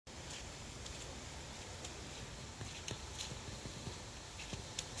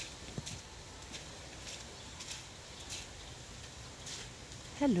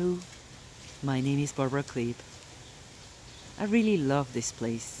Hello, my name is Barbara. I really love this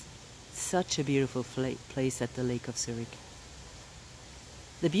place. Such a beautiful place at the Lake of Zurich.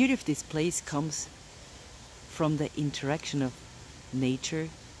 The beauty of this place comes from the interaction of nature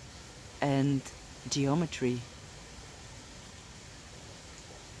and geometry.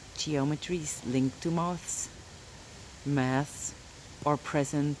 Geometry is linked to maths. Maths are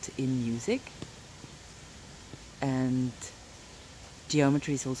present in music, and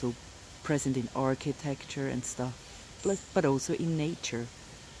geometry is also present in architecture and stuff, but also in nature,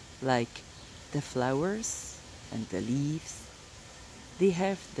 like the flowers and the leaves. They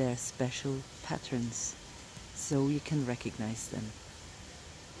have their special patterns, so you can recognize them.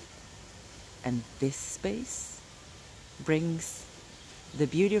 And this space brings the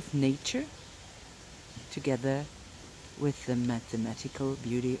beauty of nature together with the mathematical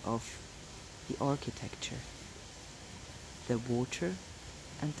beauty of the architecture, the water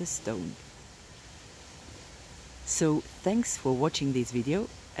and the stone. So thanks for watching this video,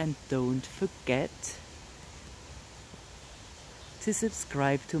 and don't forget to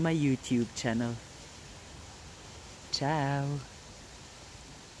subscribe to my YouTube channel. Ciao!